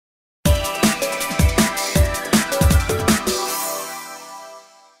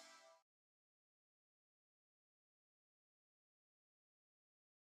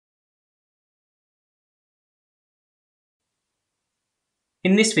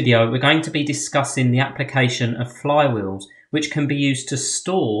In this video, we're going to be discussing the application of flywheels, which can be used to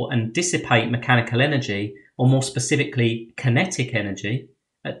store and dissipate mechanical energy, or more specifically, kinetic energy,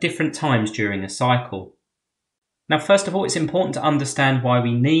 at different times during a cycle. Now, first of all, it's important to understand why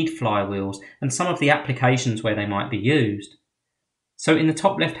we need flywheels and some of the applications where they might be used. So in the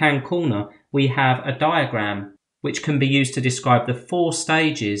top left-hand corner, we have a diagram which can be used to describe the 4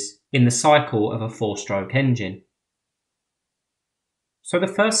 stages in the cycle of a 4-stroke engine. So the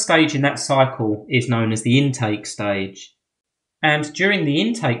first stage in that cycle is known as the intake stage. And during the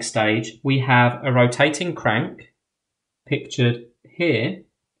intake stage, we have a rotating crank, pictured here.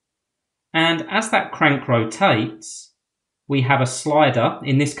 And as that crank rotates, we have a slider,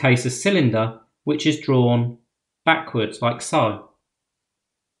 in this case a cylinder, which is drawn backwards like so.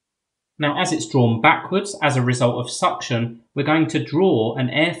 Now, as it's drawn backwards as a result of suction, we're going to draw an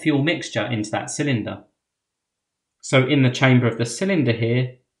air-fuel mixture into that cylinder. So in the chamber of the cylinder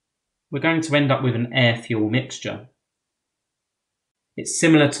here, we're going to end up with an air-fuel mixture. It's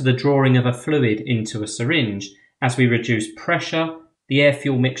similar to the drawing of a fluid into a syringe. As we reduce pressure, the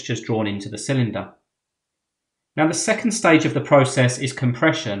air-fuel mixture is drawn into the cylinder. Now the second stage of the process is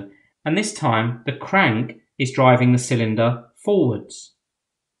compression, and this time the crank is driving the cylinder forwards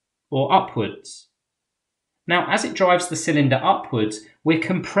or upwards. Now as it drives the cylinder upwards, we're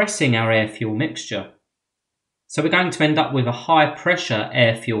compressing our air-fuel mixture. So we're going to end up with a high pressure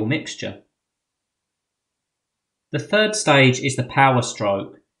air-fuel mixture. The third stage is the power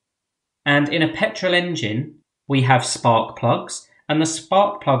stroke. And in a petrol engine, we have spark plugs, and the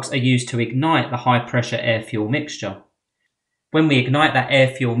spark plugs are used to ignite the high pressure air-fuel mixture. When we ignite that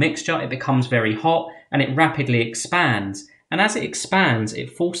air-fuel mixture, it becomes very hot and it rapidly expands. And as it expands,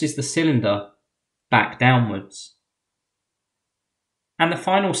 it forces the cylinder back downwards. And the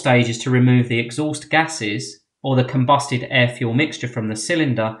final stage is to remove the exhaust gases or the combusted air-fuel mixture from the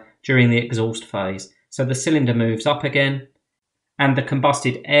cylinder during the exhaust phase. So the cylinder moves up again, and the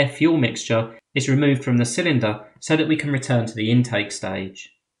combusted air-fuel mixture is removed from the cylinder so that we can return to the intake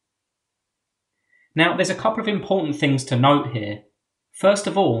stage. Now, there's a couple of important things to note here. First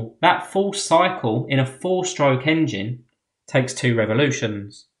of all, that full cycle in a 4-stroke engine takes 2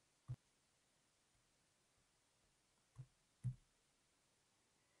 revolutions.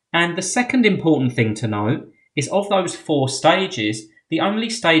 And the second important thing to note is of those 4 stages, the only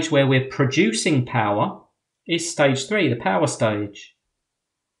stage where we're producing power is stage 3, the power stage.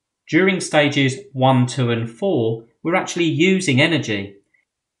 During stages 1, 2 and 4, we're actually using energy.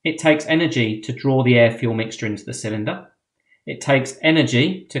 It takes energy to draw the air-fuel mixture into the cylinder. It takes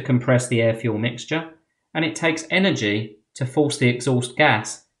energy to compress the air-fuel mixture. And it takes energy to force the exhaust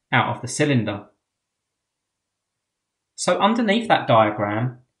gas out of the cylinder. So underneath that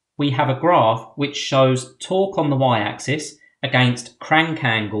diagram, we have a graph which shows torque on the y-axis against crank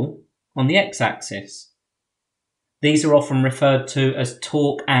angle on the x-axis. These are often referred to as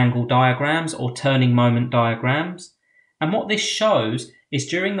torque angle diagrams or turning moment diagrams. And what this shows is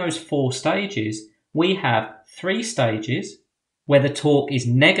during those 4 stages, we have 3 stages where the torque is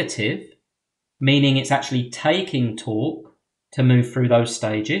negative, meaning it's actually taking torque to move through those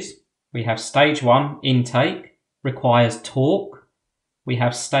stages. We have stage 1, intake, requires torque. We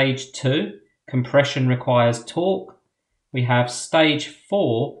have stage 2, compression requires torque. We have stage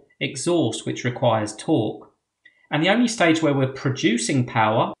 4, exhaust, which requires torque. And the only stage where we're producing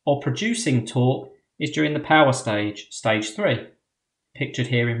power or producing torque is during the power stage, stage 3, pictured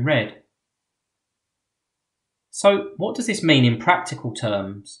here in red. So what does this mean in practical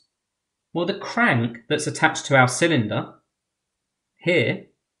terms? Well, the crank that's attached to our cylinder here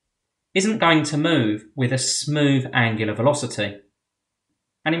isn't going to move with a smooth angular velocity.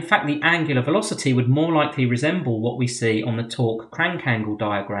 And in fact, the angular velocity would more likely resemble what we see on the torque crank angle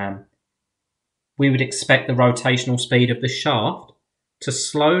diagram. We would expect the rotational speed of the shaft to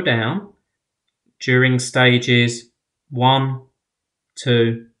slow down during stages 1,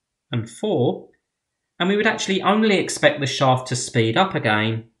 2 and 4, and we would actually only expect the shaft to speed up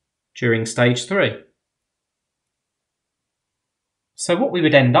again during stage 3. So what we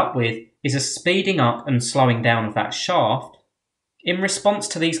would end up with is a speeding up and slowing down of that shaft in response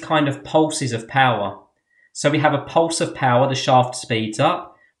to these kind of pulses of power. So we have a pulse of power, the shaft speeds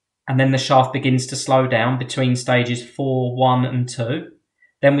up, and then the shaft begins to slow down between stages 4, 1 and 2.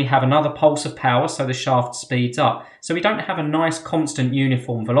 Then we have another pulse of power, so the shaft speeds up. So we don't have a nice constant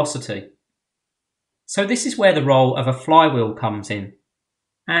uniform velocity. So this is where the role of a flywheel comes in.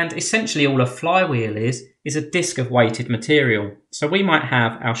 And essentially all a flywheel is a disc of weighted material. So we might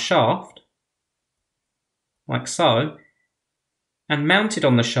have our shaft, like so, and mounted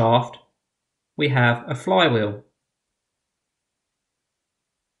on the shaft we have a flywheel.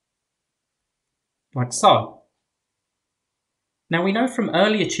 like so. Now we know from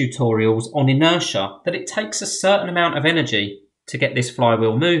earlier tutorials on inertia that it takes a certain amount of energy to get this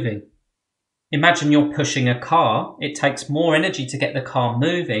flywheel moving. Imagine you're pushing a car. It takes more energy to get the car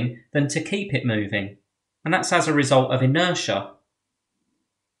moving than to keep it moving. And that's as a result of inertia.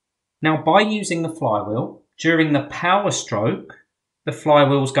 Now by using the flywheel, during the power stroke, the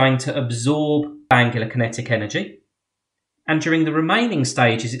flywheel is going to absorb angular kinetic energy. And during the remaining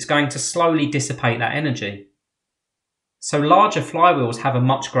stages, it's going to slowly dissipate that energy. So larger flywheels have a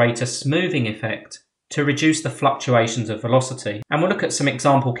much greater smoothing effect to reduce the fluctuations of velocity. And we'll look at some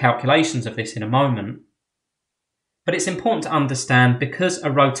example calculations of this in a moment. But it's important to understand because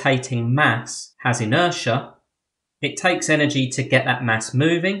a rotating mass has inertia, it takes energy to get that mass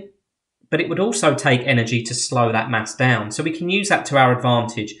moving, but it would also take energy to slow that mass down. So we can use that to our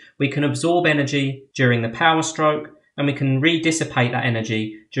advantage. We can absorb energy during the power stroke, and we can redissipate that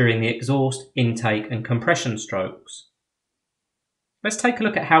energy during the exhaust, intake and compression strokes. Let's take a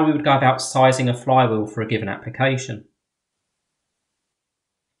look at how we would go about sizing a flywheel for a given application.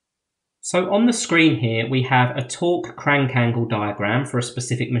 So on the screen here we have a torque crank angle diagram for a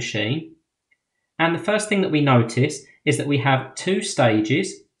specific machine. And the first thing that we notice is that we have two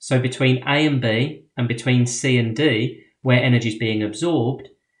stages, so between A and B and between C and D where energy is being absorbed,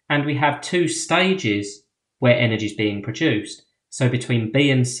 and we have two stages where energy is being produced. So between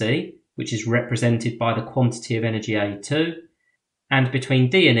B and C, which is represented by the quantity of energy A2, and between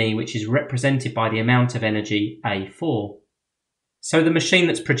D and E, which is represented by the amount of energy A4. So the machine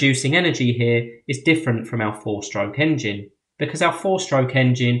that's producing energy here is different from our four-stroke engine, because our four-stroke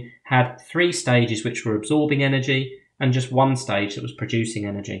engine had three stages which were absorbing energy and just one stage that was producing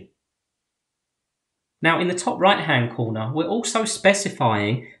energy. Now in the top right-hand corner, we're also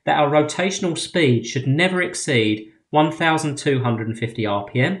specifying that our rotational speed should never exceed 1250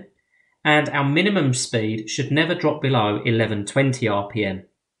 RPM, and our minimum speed should never drop below 1120 RPM.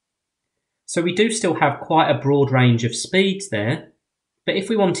 So we do still have quite a broad range of speeds there, but if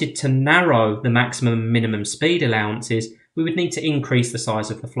we wanted to narrow the maximum and minimum speed allowances, we would need to increase the size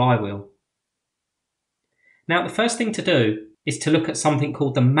of the flywheel. Now the first thing to do is to look at something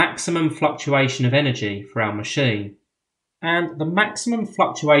called the maximum fluctuation of energy for our machine. And the maximum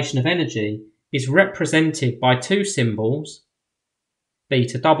fluctuation of energy is represented by two symbols, B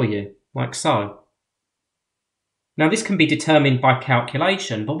to W, like so. Now this can be determined by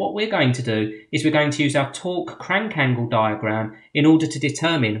calculation, but what we're going to do is we're going to use our torque crank angle diagram in order to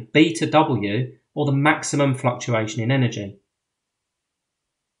determine B to W, or the maximum fluctuation in energy.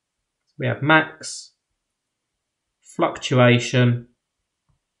 So we have max fluctuation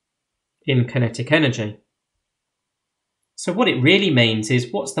in kinetic energy. So what it really means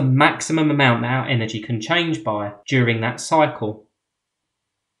is what's the maximum amount that our energy can change by during that cycle.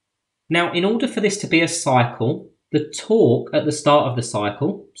 Now, in order for this to be a cycle, the torque at the start of the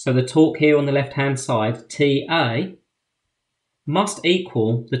cycle, so the torque here on the left-hand side, TA, must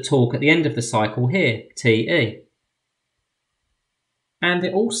equal the torque at the end of the cycle here, TE. And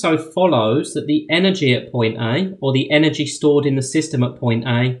it also follows that the energy at point A, or the energy stored in the system at point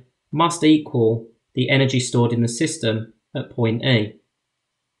A, must equal the energy stored in the system at point E.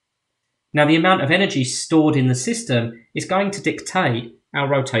 Now, the amount of energy stored in the system is going to dictate our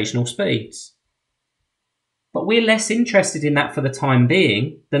rotational speeds. But we're less interested in that for the time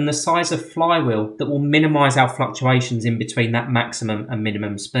being than the size of flywheel that will minimise our fluctuations in between that maximum and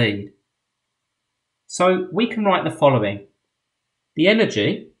minimum speed. So we can write the following. The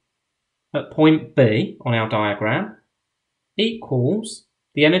energy at point B on our diagram equals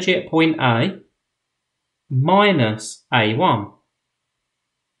the energy at point A minus A1.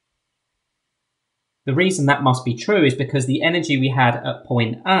 The reason that must be true is because the energy we had at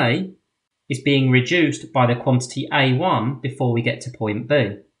point A is being reduced by the quantity A1 before we get to point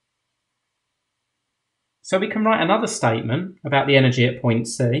B. So we can write another statement about the energy at point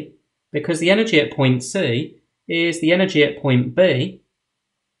C, because the energy at point C is the energy at point B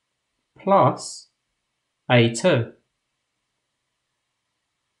plus A2.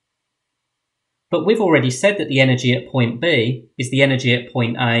 But we've already said that the energy at point B is the energy at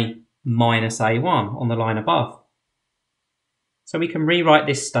point A minus A1 on the line above. So we can rewrite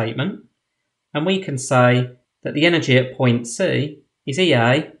this statement and we can say that the energy at point C is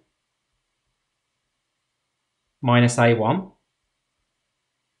EA minus A1,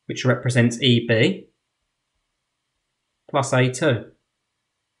 which represents EB, plus A2.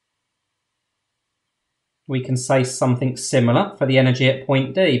 We can say something similar for the energy at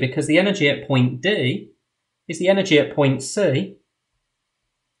point D, because the energy at point D is the energy at point C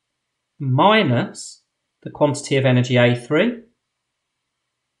minus the quantity of energy A3,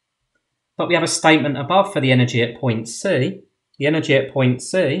 but we have a statement above for the energy at point C. The energy at point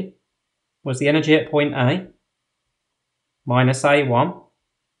C was the energy at point A minus A1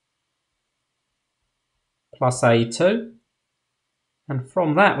 plus A2, and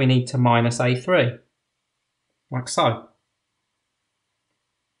from that we need to minus A3, like so.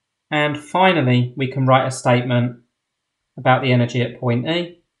 And finally, we can write a statement about the energy at point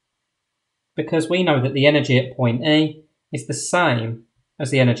E, because we know that the energy at point E is the same as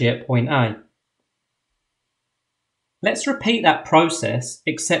the energy at point A. Let's repeat that process,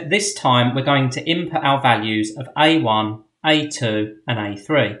 except this time we're going to input our values of A1, A2 and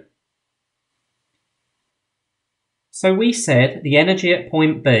A3. So we said the energy at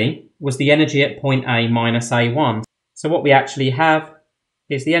point B was the energy at point A minus A1. So what we actually have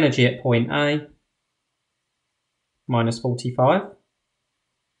is the energy at point A minus 45.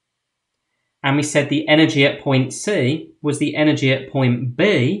 And we said the energy at point C was the energy at point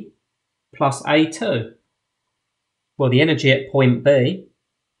B plus A2. Well, the energy at point B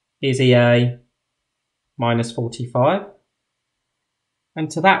is EA minus 45. And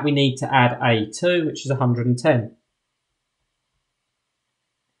to that we need to add A2, which is 110.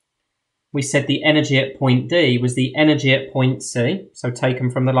 We said the energy at point D was the energy at point C, so taken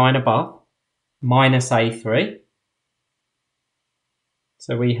from the line above, minus A3.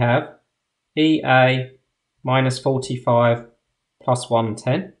 So we have EA minus 45 plus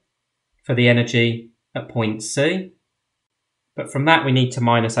 110 for the energy at point C. But from that we need to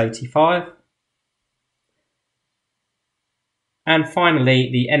minus 85. And finally,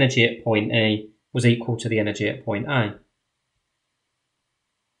 the energy at point E was equal to the energy at point A.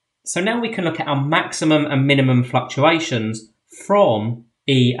 So now we can look at our maximum and minimum fluctuations from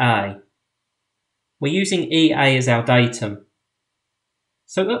EA. We're using EA as our datum.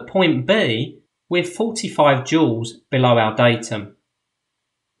 So at point B, we're 45 joules below our datum.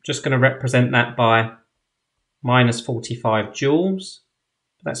 Just going to represent that by minus 45 joules.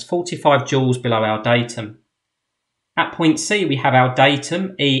 That's 45 joules below our datum. At point C, we have our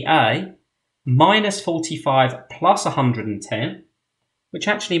datum, EA, minus 45 plus 110, which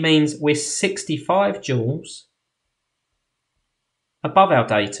actually means we're 65 joules above our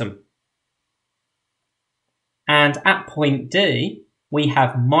datum. And at point D, we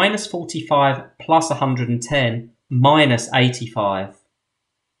have minus 45 plus 110 minus 85.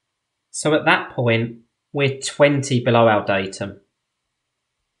 So at that point, we're 20 below our datum.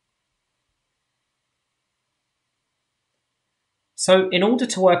 So in order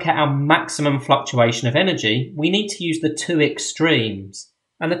to work out our maximum fluctuation of energy, we need to use the two extremes.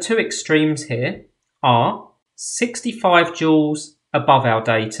 And the two extremes here are 65 joules above our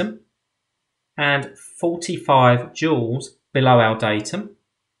datum and 45 joules below our datum.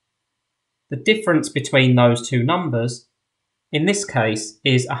 The difference between those two numbers, in this case,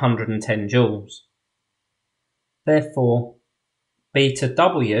 is 110 joules. Therefore, beta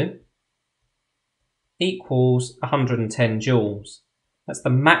W equals 110 joules. That's the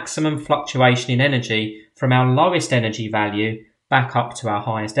maximum fluctuation in energy from our lowest energy value back up to our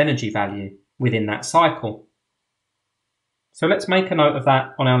highest energy value within that cycle. So let's make a note of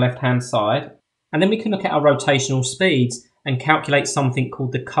that on our left-hand side, and then we can look at our rotational speeds and calculate something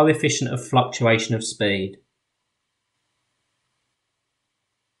called the coefficient of fluctuation of speed.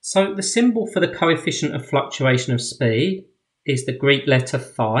 So the symbol for the coefficient of fluctuation of speed is the Greek letter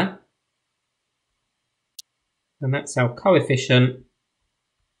phi. And that's our coefficient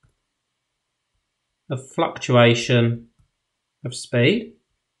of fluctuation of speed.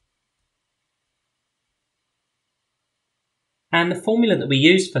 And the formula that we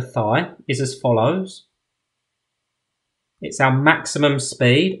use for phi is as follows. It's our maximum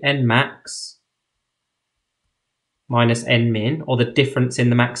speed, n max, minus n min, or the difference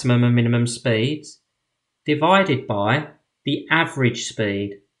in the maximum and minimum speeds, divided by the average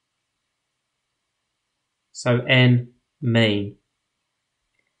speed. So n mean.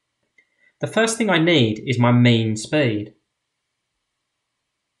 The first thing I need is my mean speed.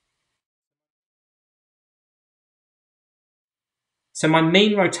 So my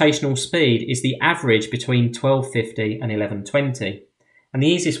mean rotational speed is the average between 1250 and 1120. And the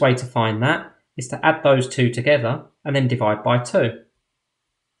easiest way to find that is to add those two together and then divide by 2.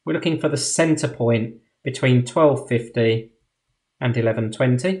 We're looking for the centre point between 1250 and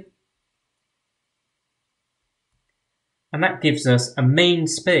 1120. And that gives us a mean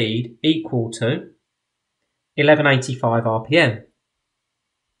speed equal to 1185 RPM.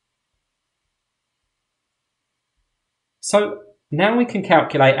 So now we can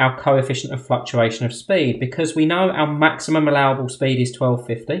calculate our coefficient of fluctuation of speed because we know our maximum allowable speed is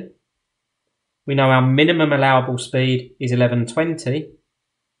 1250. We know our minimum allowable speed is 1120.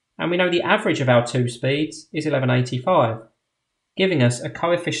 and we know the average of our two speeds is 1185, giving us a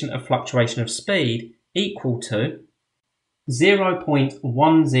coefficient of fluctuation of speed equal to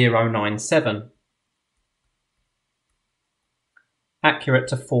 0.1097, accurate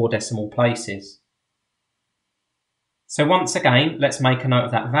to 4 decimal places. So once again, let's make a note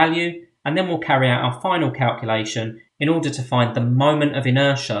of that value, and then we'll carry out our final calculation in order to find the moment of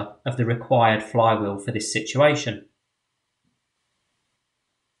inertia of the required flywheel for this situation.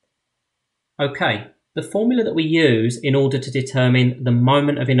 Okay, the formula that we use in order to determine the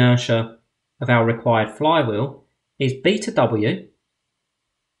moment of inertia of our required flywheel is beta W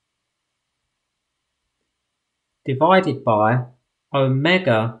divided by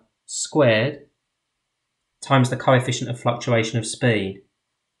omega squared times the coefficient of fluctuation of speed.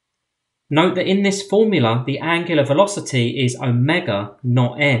 Note that in this formula, the angular velocity is omega,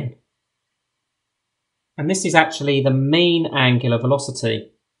 not n. And this is actually the mean angular velocity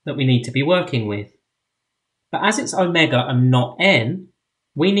that we need to be working with. But as it's omega and not n,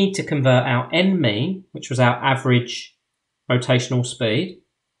 we need to convert our n mean, which was our average rotational speed,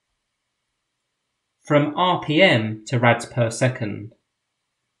 from RPM to rads per second.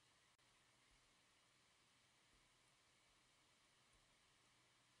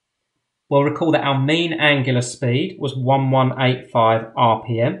 We'll recall that our mean angular speed was 1185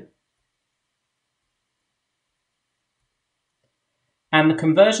 RPM. And the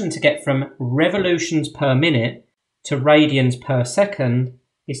conversion to get from revolutions per minute to radians per second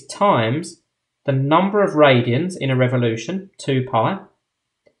is times the number of radians in a revolution, 2 pi,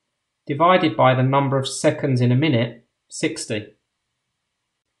 divided by the number of seconds in a minute, 60.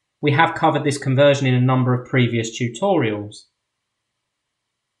 We have covered this conversion in a number of previous tutorials.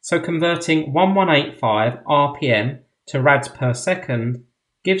 So converting 1185 RPM to rads per second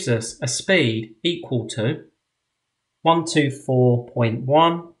gives us a speed equal to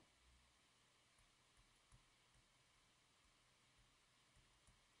 124.1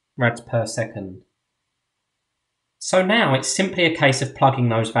 rads per second. So now it's simply a case of plugging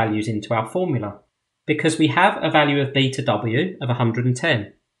those values into our formula, because we have a value of beta W of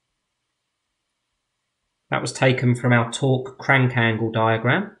 110. That was taken from our torque crank angle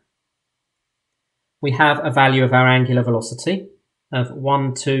diagram. We have a value of our angular velocity of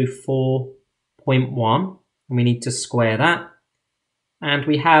 124.1, and we need to square that. And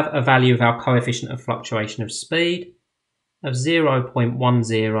we have a value of our coefficient of fluctuation of speed of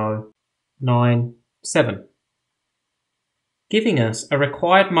 0.1097, giving us a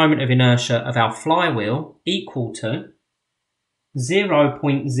required moment of inertia of our flywheel equal to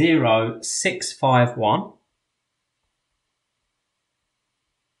 0.0651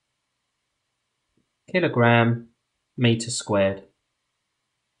 kilogram meter squared.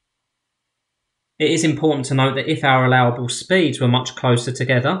 It is important to note that if our allowable speeds were much closer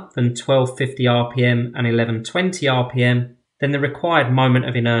together than 1250 RPM and 1120 RPM, then the required moment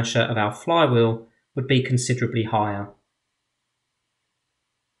of inertia of our flywheel would be considerably higher.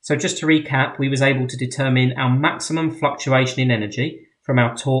 So just to recap, we was able to determine our maximum fluctuation in energy from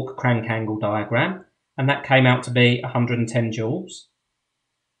our torque crank angle diagram, and that came out to be 110 joules.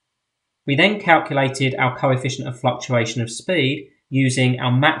 We then calculated our coefficient of fluctuation of speed using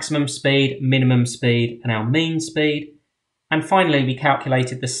our maximum speed, minimum speed, and our mean speed. And finally, we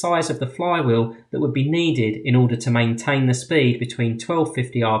calculated the size of the flywheel that would be needed in order to maintain the speed between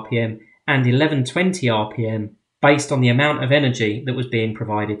 1250 RPM and 1120 RPM based on the amount of energy that was being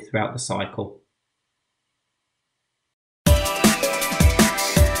provided throughout the cycle.